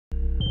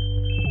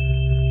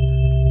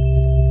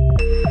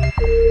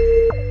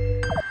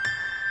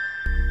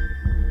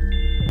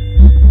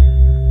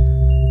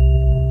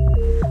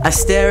I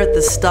stare at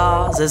the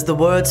stars as the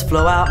words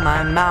flow out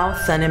my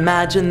mouth and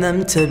imagine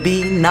them to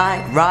be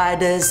night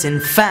riders in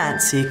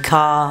fancy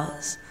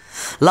cars,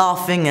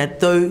 laughing at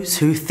those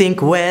who think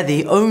we're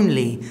the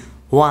only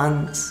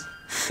ones.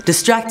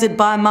 Distracted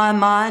by my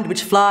mind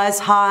which flies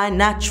high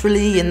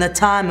naturally in the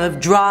time of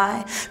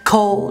dry,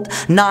 cold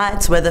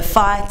nights where the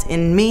fight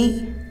in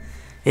me,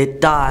 it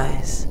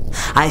dies.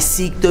 I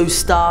seek those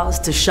stars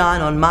to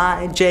shine on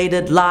my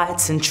jaded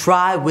lights and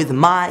try with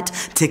might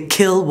to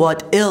kill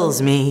what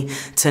ails me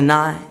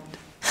tonight.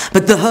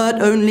 But the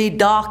hurt only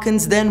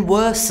darkens, then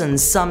worsens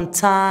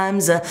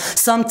sometimes.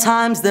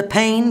 Sometimes the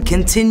pain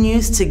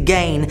continues to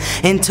gain.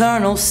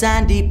 Internal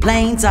sandy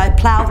plains, I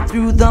plow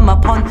through them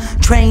upon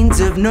trains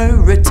of no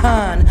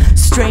return,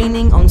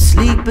 straining on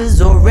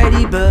sleepers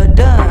already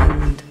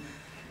burdened.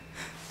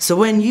 So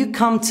when you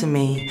come to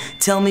me,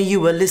 tell me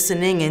you are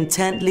listening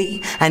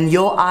intently and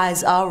your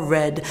eyes are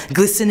red,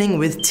 glistening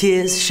with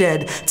tears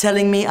shed,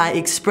 telling me I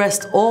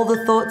expressed all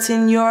the thoughts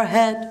in your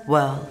head.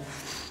 Well,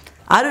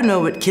 I don't know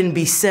what can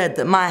be said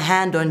that my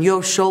hand on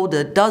your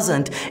shoulder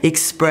doesn't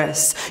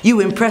express.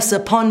 You impress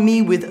upon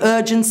me with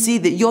urgency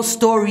that your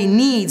story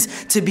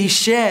needs to be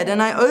shared,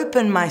 and I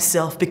open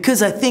myself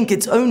because I think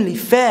it's only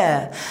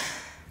fair.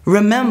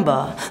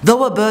 Remember,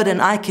 though a burden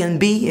I can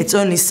be, it's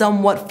only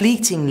somewhat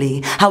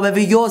fleetingly. However,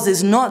 yours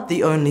is not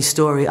the only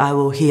story I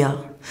will hear.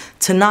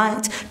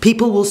 Tonight,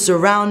 people will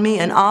surround me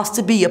and ask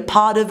to be a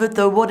part of it,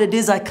 though what it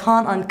is I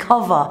can't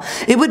uncover.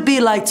 It would be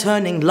like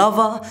turning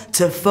lover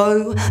to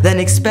foe, then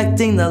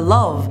expecting the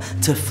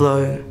love to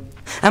flow.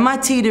 Am I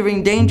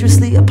teetering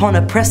dangerously upon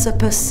a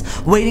precipice,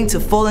 waiting to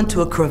fall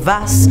into a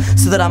crevasse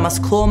so that I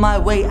must claw my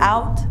way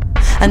out?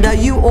 And are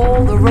you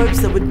all the ropes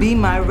that would be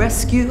my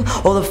rescue,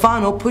 or the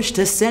final push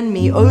to send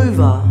me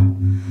over?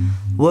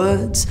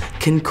 Words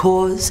can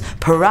cause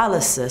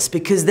paralysis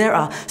because there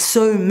are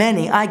so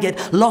many. I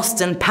get lost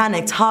and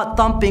panicked, heart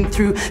thumping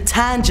through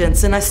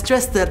tangents, and I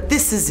stress that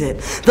this is it,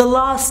 the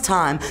last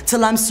time,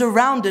 till I'm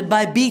surrounded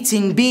by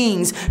beating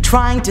beings,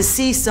 trying to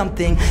see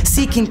something,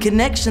 seeking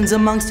connections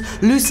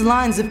amongst loose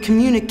lines of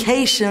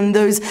communication,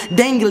 those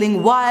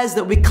dangling wires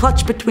that we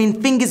clutch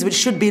between fingers which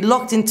should be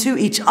locked into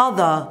each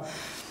other.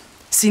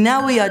 See,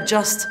 now we are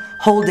just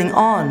holding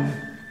on.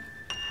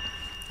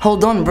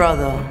 Hold on,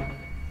 brother.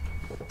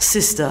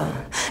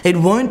 Sister, it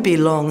won't be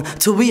long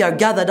till we are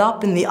gathered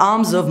up in the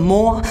arms of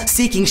more,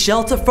 seeking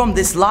shelter from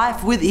this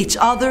life with each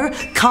other.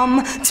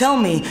 Come, tell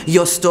me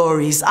your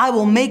stories. I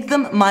will make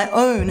them my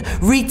own,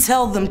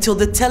 retell them till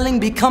the telling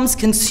becomes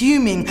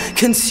consuming.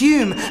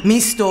 Consume me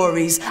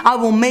stories. I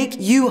will make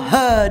you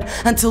heard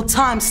until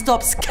time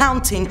stops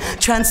counting,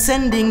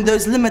 transcending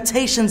those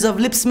limitations of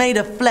lips made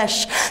of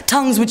flesh,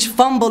 tongues which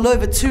fumble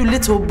over too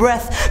little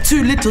breath,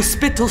 too little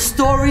spittle.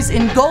 Stories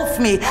engulf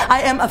me.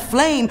 I am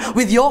aflame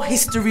with your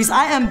history.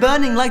 I am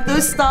burning like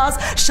those stars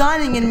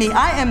shining in me.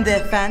 I am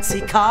their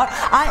fancy car.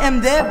 I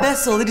am their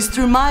vessel. It is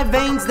through my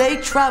veins they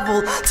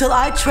travel till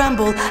I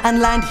tremble and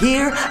land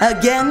here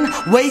again,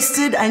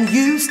 wasted and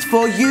used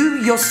for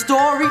you. Your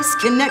stories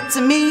connect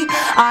to me.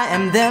 I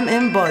am them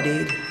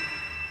embodied.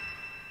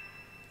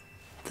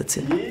 That's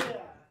it. Yeah.